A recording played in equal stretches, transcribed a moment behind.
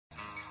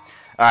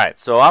Alright,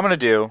 so what I'm going to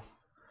do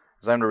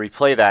is I'm going to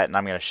replay that, and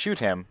I'm going to shoot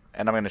him,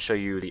 and I'm going to show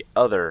you the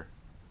other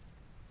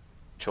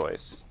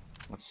choice.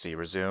 Let's see,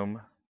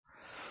 resume.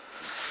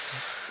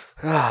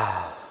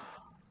 Alright,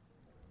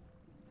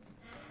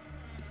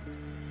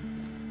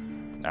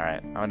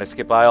 I'm going to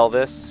skip by all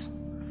this.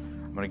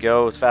 I'm going to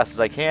go as fast as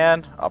I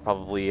can. I'll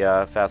probably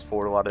fast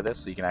forward a lot of this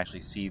so you can actually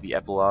see the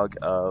epilogue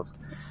of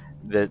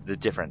the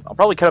different. I'll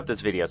probably cut up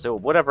this video, so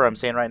whatever I'm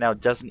saying right now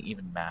doesn't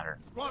even matter.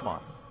 Come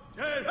on.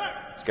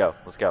 Let's go.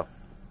 Let's go.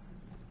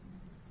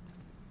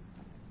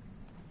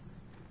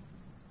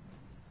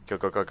 Go,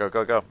 go, go, go,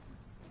 go, go.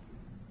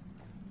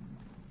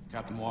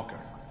 Captain Walker,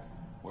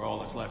 we're all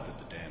that's left of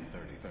the damn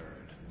 33rd.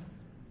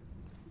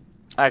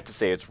 I have to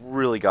say, it's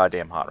really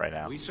goddamn hot right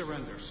now. We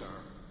surrender, sir.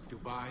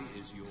 Dubai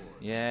is yours.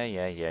 Yeah.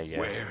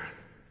 Where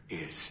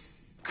is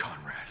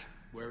Conrad?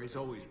 Where he's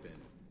always been.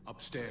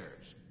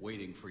 Upstairs,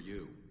 waiting for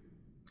you.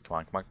 Come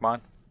on, come on, come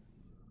on.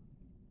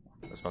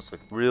 This must look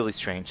really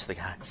strange to the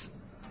guys.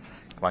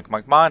 Come on, come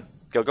on, come on.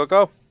 Go, go,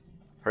 go.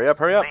 Hurry up,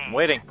 hurry up. I'm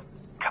waiting.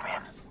 Come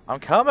in. I'm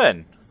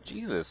coming.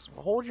 Jesus,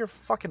 hold your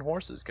fucking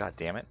horses, god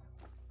damn it.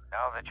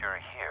 Now that you're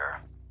here,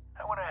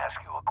 I want to ask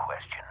you a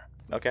question.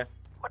 Okay.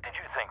 What did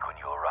you think when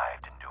you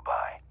arrived in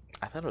Dubai?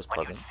 I thought it was When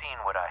pleasant. you'd seen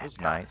what I It had was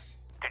done, nice.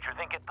 did you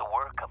think it the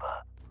work of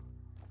a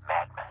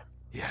madman?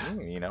 Yeah.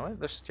 You know what?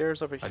 There's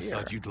stairs over I here.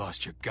 thought you'd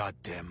lost your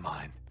goddamn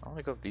mind. I want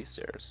to go up these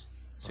stairs.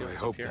 See So I what's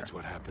hope up here. that's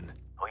what happened.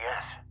 Oh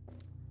yes,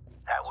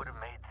 that would have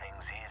made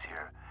things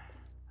easier.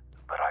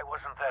 But I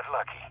wasn't that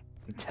lucky.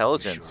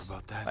 Intelligence. You sure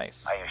about that?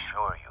 Nice. I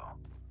assure you,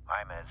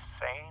 I'm as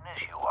sane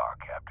as you are,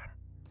 Captain.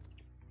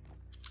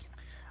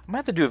 I'm gonna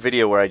have to do a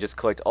video where I just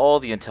collect all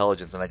the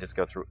intelligence and I just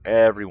go through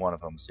every one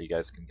of them so you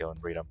guys can go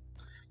and read them.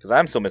 Because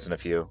I'm still missing a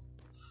few.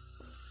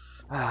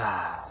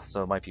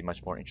 So it might be a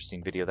much more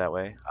interesting video that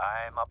way.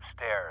 I'm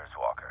upstairs,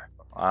 Walker.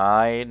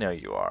 I know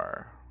you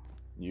are.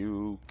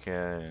 You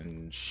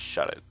can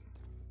shut it.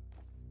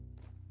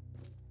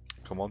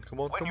 Come on, come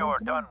on, When come you're on.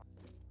 Come on. done,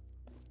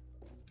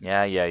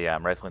 Yeah.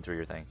 I'm rifling through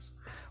your things.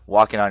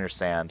 Walking on your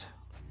sand.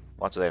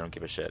 Watch that I don't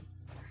give a shit.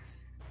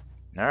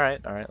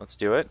 Alright, let's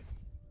do it.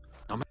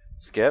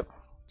 Skip.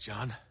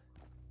 John,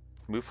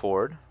 Move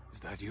forward.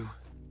 is that you?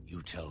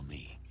 You tell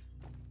me.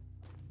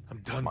 I'm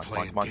done Come on,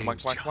 playing come on,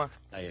 games, come on, come on. John.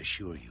 I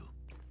assure you,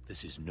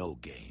 this is no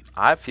game.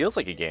 It feels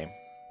like a game.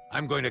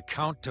 I'm going to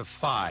count to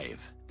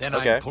 5. Then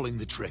Okay. I'm pulling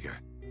the trigger.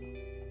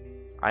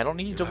 I don't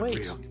need You're to not wait.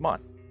 real. Come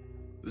on.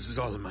 This is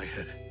all in my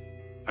head.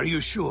 Are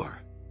you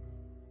sure?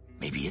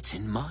 Maybe it's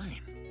in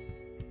mine.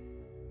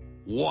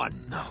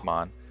 1. No. Come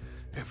on.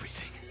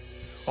 Everything.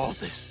 All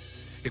this.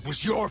 It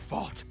was your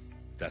fault.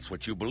 If that's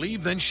what you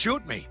believe, then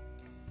shoot me.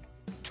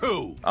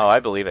 2. Oh, I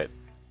believe it.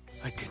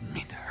 I didn't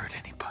mean to hurt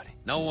anybody.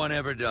 No one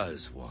ever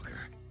does, Walker.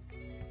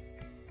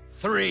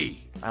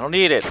 3. I don't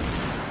need it.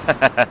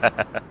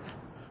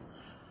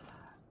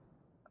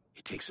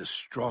 It takes a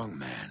strong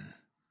man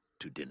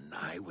to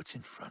deny what's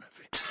in front of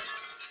it.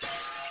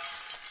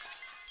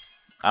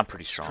 I'm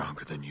pretty strong.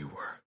 Stronger than you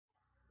were.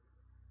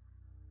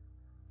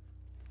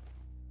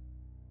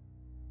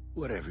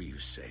 Whatever you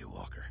say,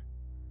 Walker.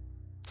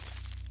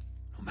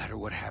 No matter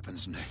what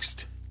happens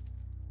next,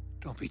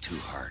 don't be too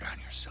hard on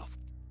yourself.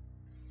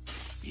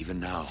 Even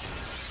now,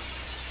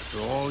 after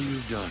all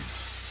you've done,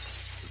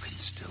 you can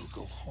still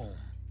go home.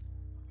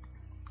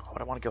 Why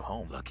would I want to go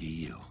home? Lucky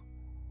you.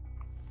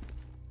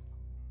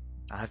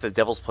 I have the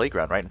Devil's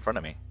Playground right in front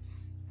of me.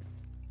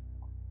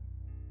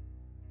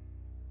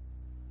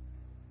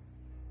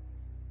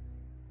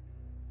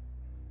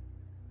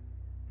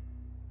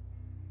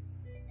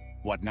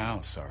 What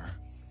now, sir?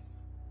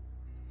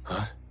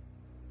 Huh?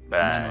 The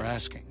men are Bang.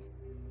 asking.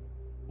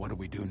 What do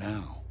we do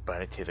now?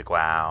 Burn it to the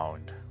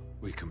ground.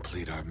 We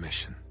complete our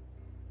mission.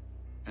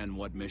 And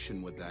what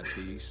mission would that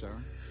be, sir?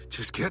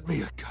 Just get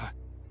me a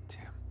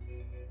goddamn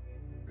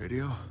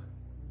radio.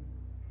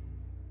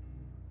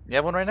 You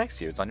have one right next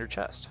to you. It's on your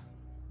chest.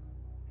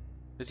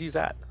 Just use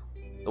that.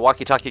 The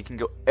walkie-talkie can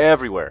go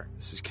everywhere.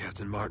 This is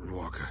Captain Martin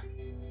Walker.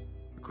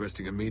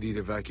 Requesting immediate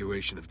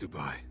evacuation of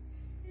Dubai.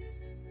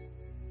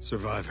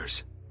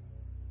 Survivors.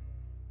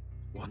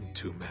 One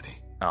too many.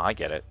 Oh, I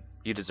get it.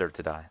 You deserve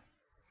to die.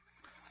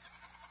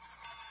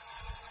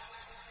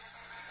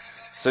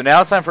 So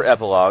now it's time for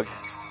Epilogue.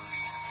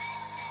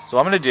 So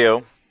what I'm going to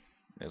do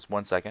is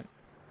 1 second.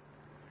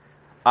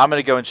 I'm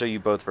going to go and show you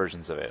both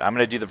versions of it. I'm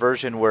going to do the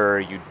version where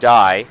you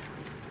die,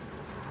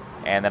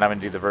 and then I'm going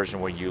to do the version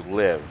where you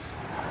live.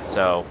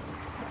 So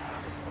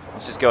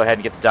let's just go ahead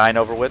and get the dying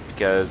over with,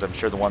 because I'm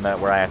sure the one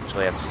where I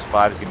actually have to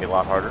survive is going to be a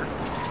lot harder.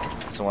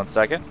 So 1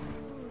 second.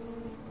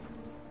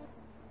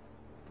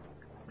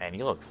 Man,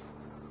 you look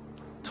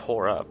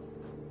tore up.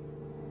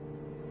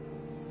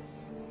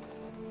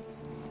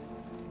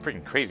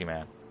 Freaking crazy,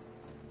 man.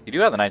 You do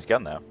have a nice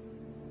gun, though.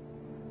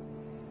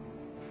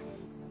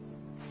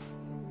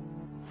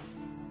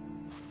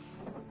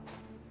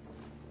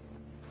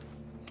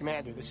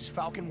 Commander, this is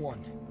Falcon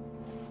 1.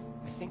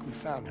 I think we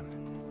found him.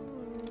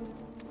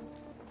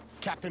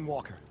 Captain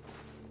Walker.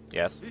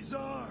 Yes. He's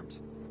armed.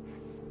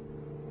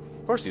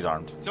 Of course he's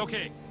armed. It's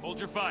okay. Hold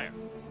your fire.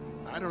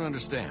 I don't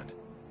understand.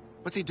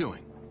 What's he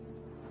doing?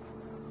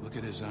 Look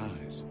at his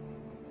eyes.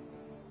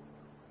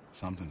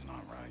 Something's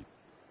not right.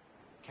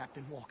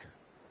 Captain Walker,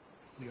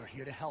 we are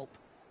here to help.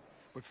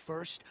 But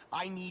first,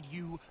 I need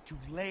you to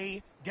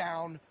lay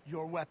down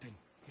your weapon.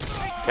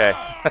 Okay.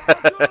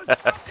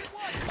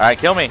 Alright,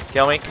 kill me.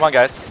 Kill me. Come on,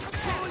 guys.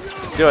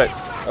 Let's do it.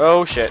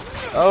 Oh, shit.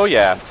 Oh,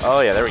 yeah.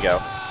 Oh, yeah. There we go.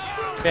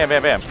 Bam,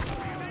 bam, bam.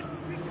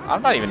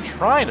 I'm not even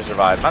trying to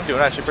survive. And I'm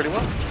doing actually pretty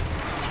well.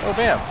 Oh,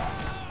 bam.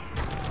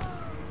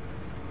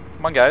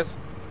 Come on, guys.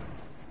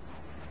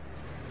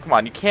 Come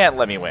on. You can't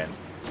let me win.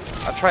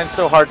 I'm trying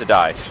so hard to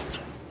die.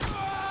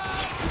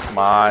 Come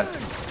on.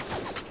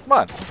 Come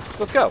on.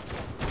 Let's go.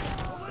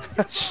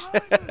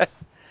 Shit.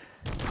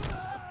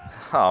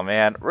 Oh,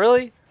 man.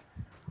 Really?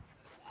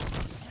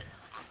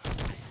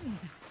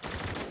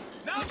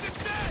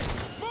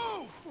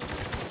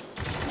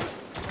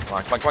 Come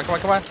on, come on, come on, come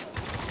on, come on.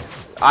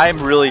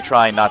 I'm really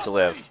trying not to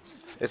live.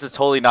 This is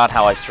totally not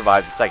how I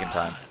survived the second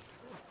time.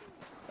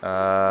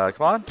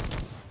 Come on.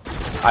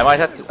 I might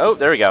have to... Oh,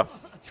 there we go.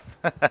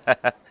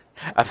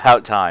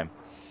 About time.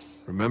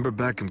 Remember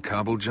back in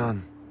Kabul,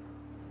 John?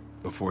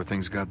 Before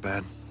things got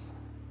bad?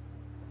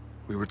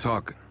 We were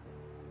talking.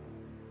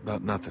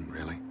 About nothing,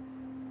 really.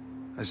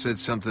 I said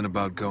something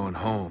about going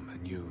home,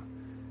 and you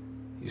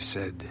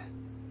said...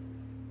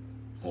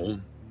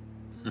 Home?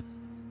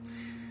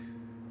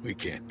 We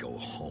can't go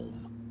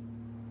home.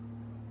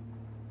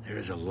 There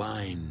is a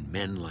line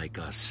men like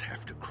us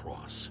have to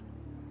cross.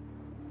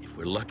 If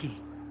we're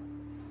lucky,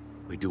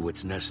 we do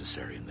what's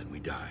necessary and then we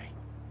die.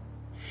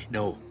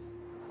 No,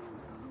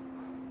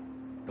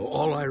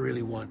 all I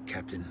really want,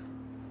 Captain,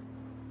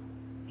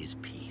 is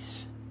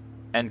peace.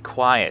 And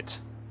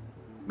quiet.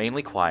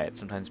 Mainly quiet,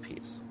 sometimes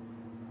peace.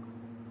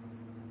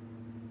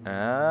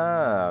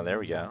 Ah, there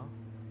we go.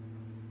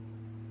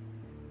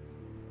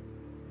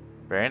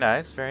 Very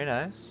nice, very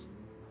nice.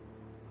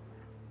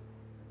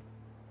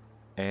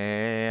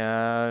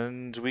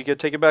 And we could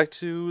take it back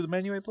to the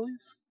menu, I believe.